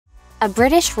A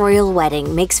British royal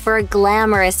wedding makes for a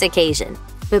glamorous occasion,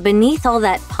 but beneath all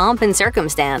that pomp and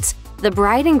circumstance, the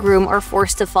bride and groom are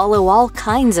forced to follow all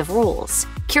kinds of rules.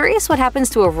 Curious what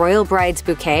happens to a royal bride's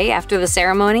bouquet after the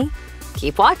ceremony?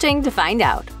 Keep watching to find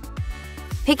out.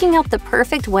 Picking out the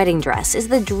perfect wedding dress is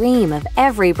the dream of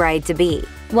every bride-to-be.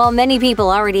 While many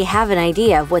people already have an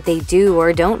idea of what they do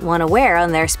or don't want to wear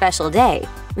on their special day,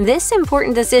 this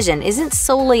important decision isn't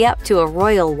solely up to a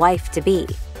royal wife-to-be.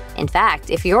 In fact,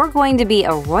 if you're going to be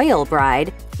a royal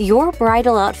bride, your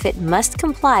bridal outfit must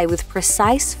comply with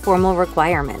precise formal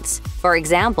requirements. For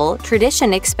example,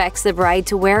 tradition expects the bride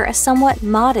to wear a somewhat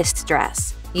modest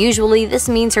dress. Usually, this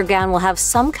means her gown will have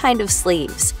some kind of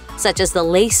sleeves, such as the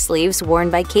lace sleeves worn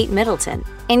by Kate Middleton.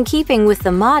 In keeping with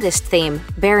the modest theme,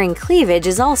 bearing cleavage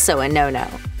is also a no-no.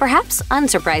 Perhaps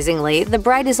unsurprisingly, the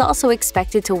bride is also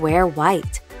expected to wear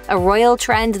white, a royal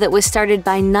trend that was started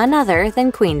by none other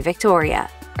than Queen Victoria.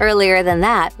 Earlier than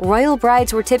that, royal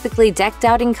brides were typically decked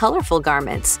out in colorful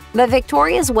garments, but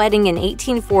Victoria's wedding in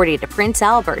 1840 to Prince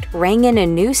Albert rang in a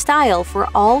new style for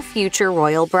all future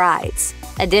royal brides.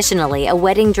 Additionally, a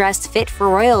wedding dress fit for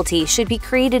royalty should be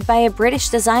created by a British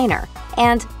designer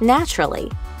and,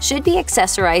 naturally, should be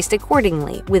accessorized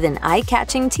accordingly with an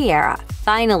eye-catching tiara.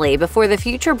 Finally, before the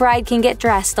future bride can get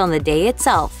dressed on the day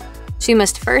itself, she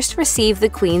must first receive the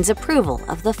Queen's approval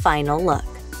of the final look.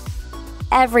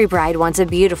 Every bride wants a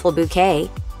beautiful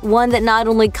bouquet, one that not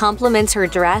only complements her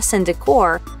dress and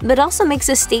decor, but also makes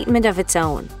a statement of its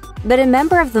own. But a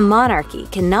member of the monarchy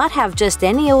cannot have just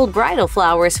any old bridal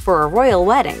flowers for a royal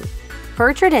wedding.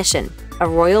 Per tradition, a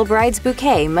royal bride's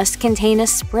bouquet must contain a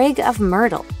sprig of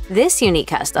myrtle. This unique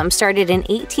custom started in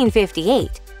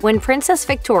 1858 when Princess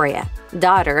Victoria,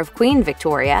 daughter of Queen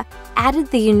Victoria,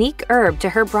 added the unique herb to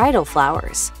her bridal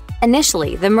flowers.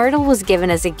 Initially, the myrtle was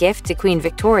given as a gift to Queen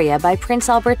Victoria by Prince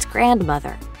Albert's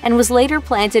grandmother and was later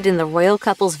planted in the royal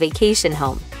couple's vacation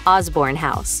home, Osborne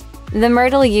House. The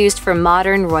myrtle used for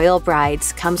modern royal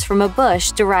brides comes from a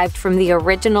bush derived from the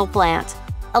original plant.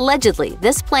 Allegedly,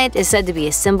 this plant is said to be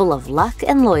a symbol of luck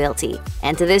and loyalty,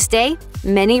 and to this day,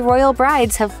 many royal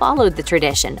brides have followed the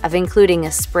tradition of including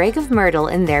a sprig of myrtle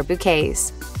in their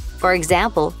bouquets. For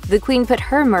example, the Queen put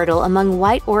her myrtle among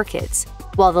white orchids,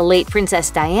 while the late Princess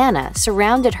Diana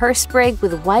surrounded her sprig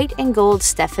with white and gold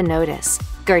stephanotis,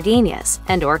 gardenias,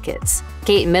 and orchids.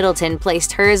 Kate Middleton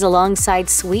placed hers alongside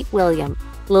Sweet William,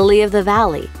 lily of the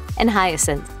valley, and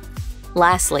hyacinth.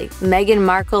 Lastly, Meghan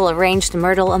Markle arranged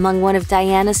myrtle among one of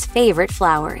Diana's favorite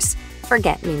flowers,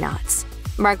 forget-me-nots.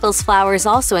 Markle's flowers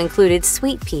also included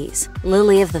sweet peas,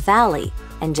 lily of the valley,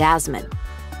 and jasmine.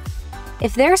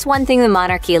 If there's one thing the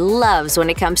monarchy loves when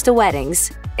it comes to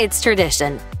weddings, it's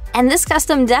tradition. And this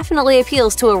custom definitely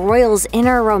appeals to a royal's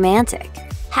inner romantic.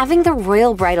 Having the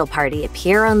royal bridal party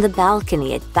appear on the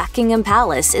balcony at Buckingham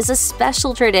Palace is a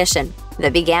special tradition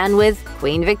that began with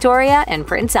Queen Victoria and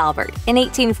Prince Albert in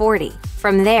 1840.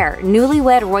 From there,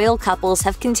 newlywed royal couples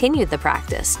have continued the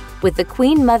practice, with the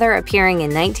Queen Mother appearing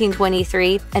in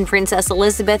 1923 and Princess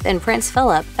Elizabeth and Prince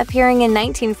Philip appearing in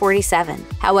 1947.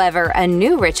 However, a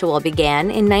new ritual began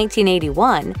in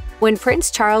 1981 when Prince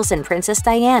Charles and Princess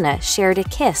Diana shared a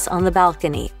kiss on the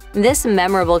balcony. This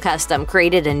memorable custom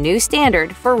created a new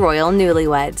standard for royal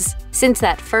newlyweds. Since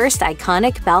that first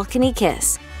iconic balcony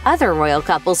kiss, other royal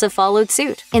couples have followed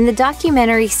suit. In the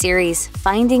documentary series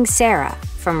Finding Sarah,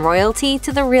 From Royalty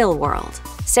to the Real World,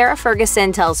 Sarah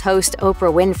Ferguson tells host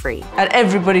Oprah Winfrey, "And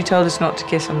everybody told us not to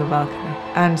kiss on the balcony,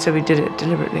 and so we did it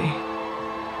deliberately.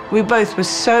 We both were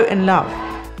so in love."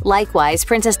 Likewise,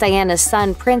 Princess Diana's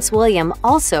son Prince William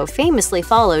also famously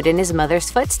followed in his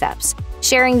mother's footsteps,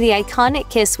 sharing the iconic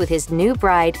kiss with his new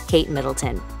bride, Kate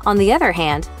Middleton. On the other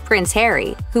hand, Prince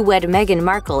Harry, who wed Meghan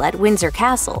Markle at Windsor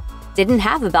Castle, didn't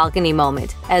have a balcony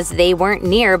moment, as they weren't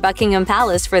near Buckingham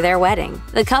Palace for their wedding.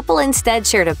 The couple instead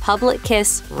shared a public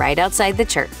kiss right outside the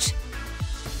church.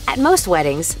 At most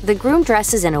weddings, the groom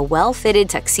dresses in a well-fitted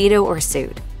tuxedo or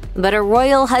suit. But a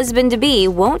royal husband-to-be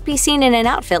won't be seen in an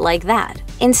outfit like that.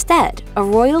 Instead, a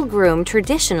royal groom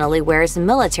traditionally wears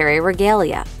military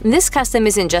regalia. This custom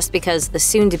isn't just because the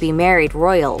soon-to-be-married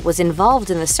royal was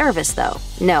involved in the service, though.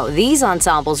 No, these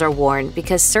ensembles are worn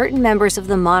because certain members of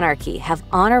the monarchy have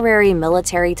honorary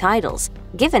military titles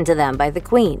given to them by the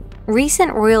Queen.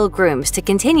 Recent royal grooms to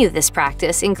continue this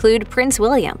practice include Prince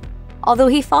William. Although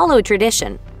he followed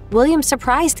tradition, William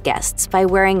surprised guests by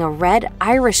wearing a red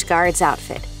Irish Guards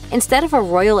outfit instead of a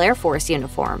Royal Air Force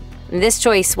uniform. This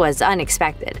choice was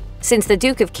unexpected, since the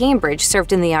Duke of Cambridge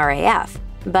served in the RAF,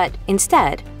 but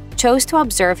instead chose to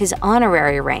observe his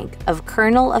honorary rank of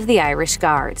Colonel of the Irish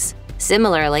Guards.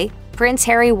 Similarly, Prince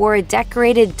Harry wore a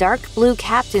decorated dark blue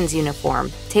captain's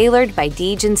uniform tailored by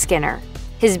Deej & Skinner.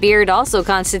 His beard also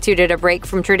constituted a break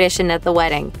from tradition at the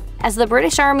wedding, as the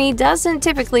British Army doesn't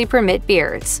typically permit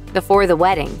beards. Before the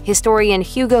wedding, historian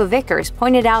Hugo Vickers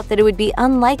pointed out that it would be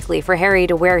unlikely for Harry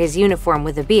to wear his uniform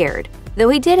with a beard, though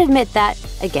he did admit that,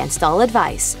 against all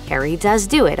advice, Harry does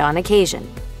do it on occasion.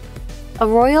 A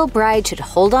royal bride should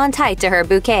hold on tight to her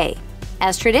bouquet,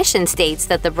 as tradition states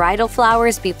that the bridal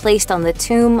flowers be placed on the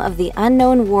tomb of the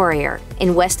unknown warrior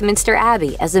in Westminster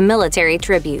Abbey as a military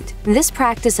tribute. This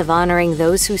practice of honoring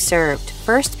those who served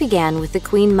first began with the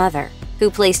Queen Mother, who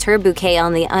placed her bouquet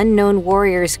on the unknown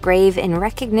warrior's grave in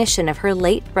recognition of her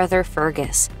late brother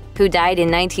Fergus, who died in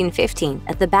 1915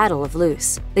 at the Battle of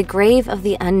Loos. The grave of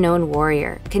the unknown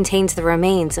warrior contains the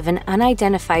remains of an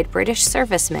unidentified British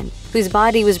serviceman whose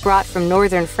body was brought from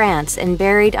northern France and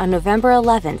buried on November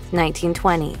 11,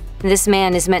 1920. This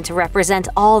man is meant to represent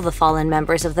all the fallen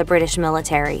members of the British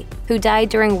military who died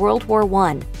during World War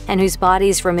I and whose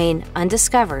bodies remain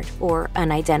undiscovered or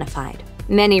unidentified.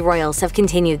 Many royals have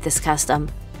continued this custom,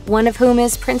 one of whom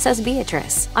is Princess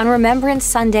Beatrice. On Remembrance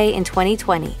Sunday in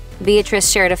 2020, Beatrice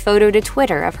shared a photo to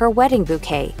Twitter of her wedding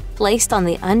bouquet placed on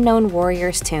the unknown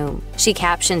warrior's tomb. She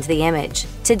captioned the image,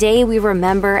 "Today we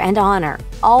remember and honor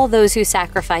all those who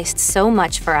sacrificed so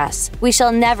much for us. We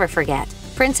shall never forget."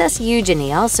 Princess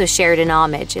Eugenie also shared an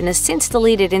homage in a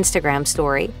since-deleted Instagram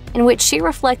story in which she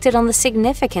reflected on the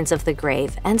significance of the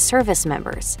grave and service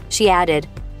members. She added,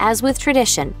 "As with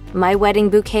tradition, my wedding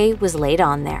bouquet was laid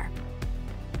on there."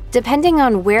 Depending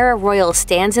on where a royal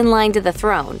stands in line to the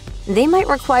throne, they might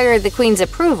require the Queen's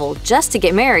approval just to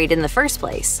get married in the first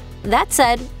place. That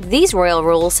said, these royal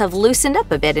rules have loosened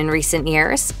up a bit in recent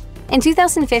years. In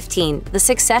 2015, the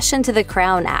Succession to the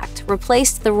Crown Act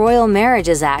replaced the Royal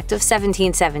Marriages Act of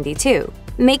 1772,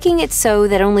 making it so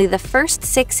that only the first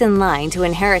 6 in line to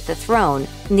inherit the throne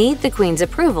need the Queen's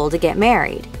approval to get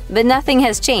married. But nothing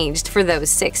has changed for those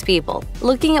 6 people.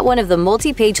 Looking at one of the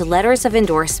multi-page letters of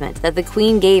endorsement that the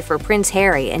Queen gave for Prince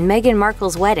Harry and Meghan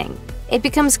Markle's wedding, it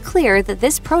becomes clear that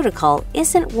this protocol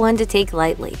isn't one to take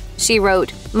lightly. She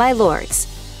wrote, "My lords,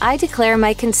 I declare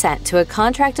my consent to a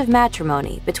contract of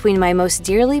matrimony between my most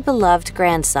dearly beloved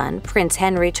grandson, Prince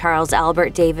Henry Charles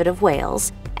Albert David of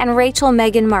Wales, and Rachel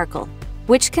Meghan Markle,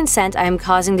 which consent I am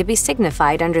causing to be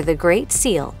signified under the Great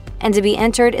Seal and to be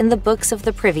entered in the books of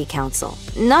the Privy Council."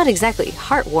 Not exactly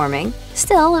heartwarming.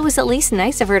 Still, it was at least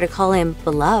nice of her to call him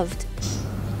beloved.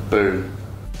 Boom.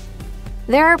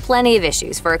 There are plenty of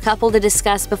issues for a couple to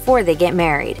discuss before they get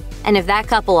married, and if that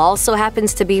couple also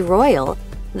happens to be royal,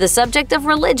 the subject of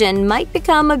religion might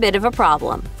become a bit of a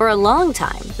problem. For a long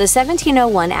time, the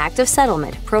 1701 Act of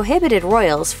Settlement prohibited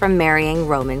royals from marrying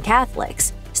Roman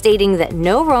Catholics, stating that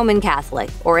no Roman Catholic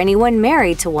or anyone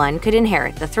married to one could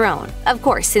inherit the throne. Of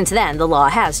course, since then, the law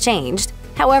has changed.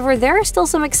 However, there are still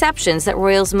some exceptions that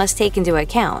royals must take into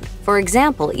account. For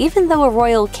example, even though a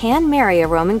royal can marry a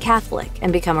Roman Catholic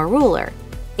and become a ruler,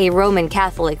 a Roman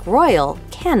Catholic royal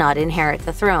cannot inherit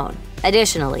the throne.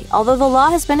 Additionally, although the law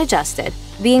has been adjusted,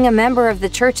 being a member of the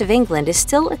Church of England is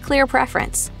still a clear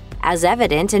preference, as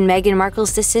evident in Meghan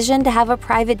Markle's decision to have a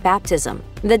private baptism.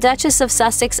 The Duchess of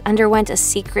Sussex underwent a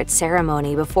secret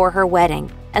ceremony before her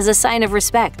wedding as a sign of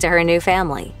respect to her new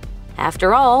family.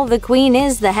 After all, the Queen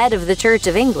is the head of the Church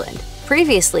of England.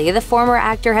 Previously, the former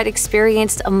actor had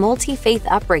experienced a multi-faith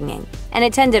upbringing and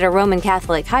attended a Roman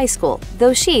Catholic high school,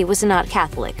 though she was not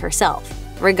Catholic herself.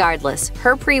 Regardless,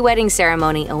 her pre-wedding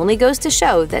ceremony only goes to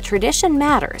show that tradition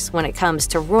matters when it comes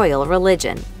to royal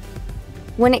religion.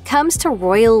 When it comes to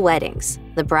royal weddings,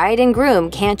 the bride and groom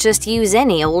can't just use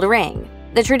any old ring.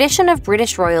 The tradition of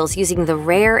British royals using the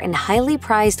rare and highly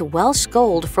prized Welsh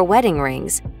gold for wedding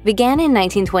rings began in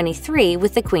 1923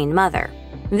 with the Queen Mother.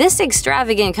 This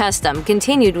extravagant custom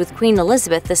continued with Queen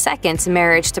Elizabeth II's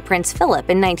marriage to Prince Philip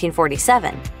in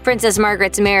 1947, Princess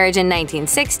Margaret's marriage in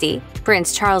 1960,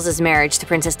 Prince Charles's marriage to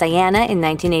Princess Diana in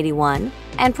 1981,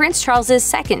 and Prince Charles's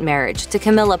second marriage to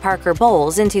Camilla Parker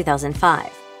Bowles in 2005.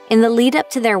 In the lead-up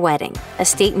to their wedding, a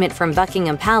statement from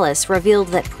Buckingham Palace revealed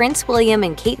that Prince William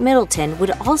and Kate Middleton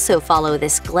would also follow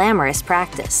this glamorous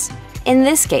practice. In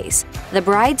this case, the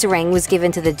bride's ring was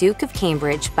given to the Duke of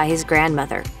Cambridge by his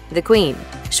grandmother, the Queen,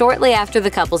 shortly after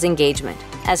the couple's engagement.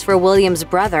 As for William's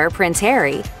brother, Prince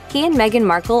Harry, he and Meghan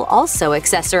Markle also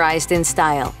accessorized in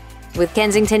style, with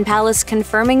Kensington Palace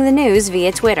confirming the news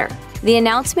via Twitter. The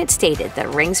announcement stated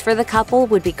that rings for the couple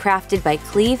would be crafted by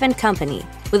Cleve & Company,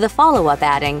 with a follow-up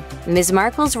adding, "Ms.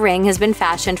 Markle's ring has been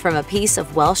fashioned from a piece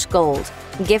of Welsh gold,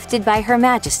 gifted by Her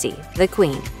Majesty, the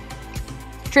Queen."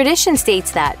 Tradition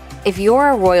states that, if you're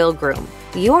a royal groom,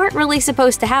 you aren't really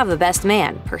supposed to have a best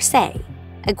man, per se.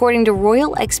 According to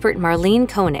royal expert Marlene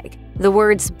Koenig, the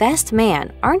words best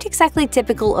man aren't exactly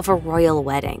typical of a royal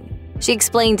wedding. She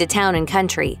explained to Town and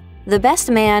Country, the best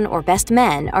man or best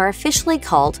men are officially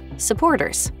called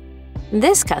supporters.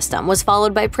 This custom was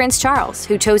followed by Prince Charles,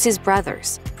 who chose his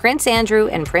brothers, Prince Andrew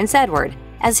and Prince Edward,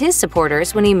 as his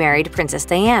supporters when he married Princess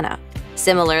Diana.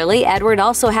 Similarly, Edward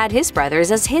also had his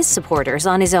brothers as his supporters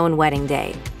on his own wedding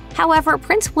day. However,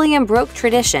 Prince William broke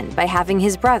tradition by having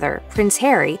his brother, Prince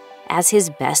Harry, as his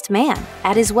best man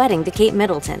at his wedding to Kate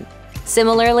Middleton.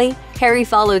 Similarly, Harry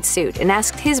followed suit and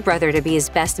asked his brother to be his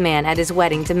best man at his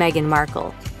wedding to Meghan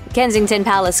Markle. Kensington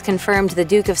Palace confirmed the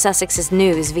Duke of Sussex's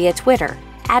news via Twitter,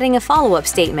 adding a follow-up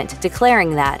statement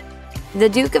declaring that the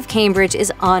Duke of Cambridge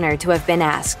is honored to have been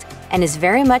asked and is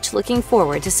very much looking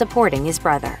forward to supporting his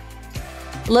brother.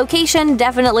 Location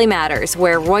definitely matters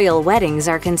where royal weddings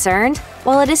are concerned.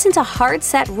 While it isn't a hard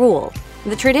set rule,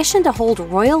 the tradition to hold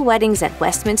royal weddings at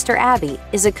Westminster Abbey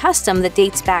is a custom that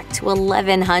dates back to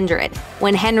 1100,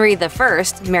 when Henry I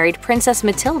married Princess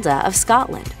Matilda of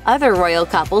Scotland. Other royal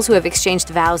couples who have exchanged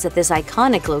vows at this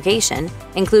iconic location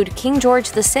include King George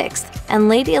VI and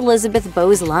Lady Elizabeth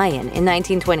Bowes-Lyon in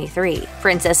 1923,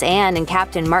 Princess Anne and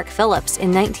Captain Mark Phillips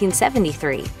in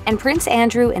 1973, and Prince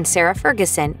Andrew and Sarah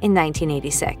Ferguson in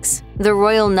 1986. The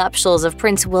royal nuptials of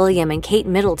Prince William and Kate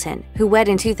Middleton, who wed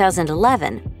in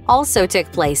 2011, also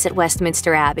took place at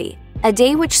Westminster Abbey, a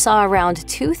day which saw around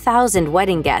 2,000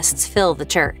 wedding guests fill the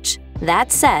church.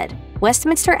 That said,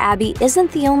 Westminster Abbey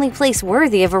isn't the only place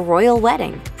worthy of a royal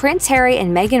wedding. Prince Harry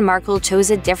and Meghan Markle chose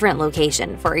a different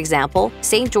location, for example,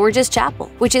 St. George's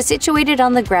Chapel, which is situated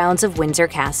on the grounds of Windsor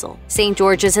Castle. St.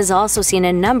 George's has also seen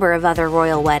a number of other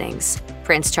royal weddings.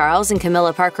 Prince Charles and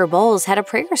Camilla Parker Bowles had a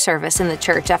prayer service in the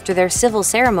church after their civil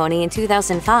ceremony in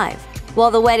 2005,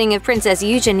 while the wedding of Princess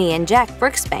Eugenie and Jack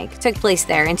Brooksbank took place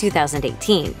there in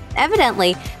 2018.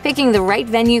 Evidently, picking the right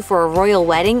venue for a royal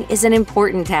wedding is an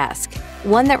important task,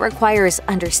 one that requires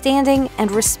understanding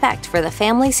and respect for the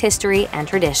family's history and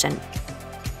tradition.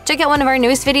 Check out one of our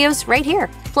newest videos right here.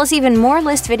 Plus, even more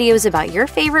list videos about your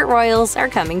favorite royals are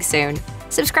coming soon.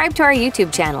 Subscribe to our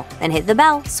YouTube channel and hit the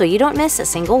bell so you don't miss a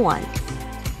single one.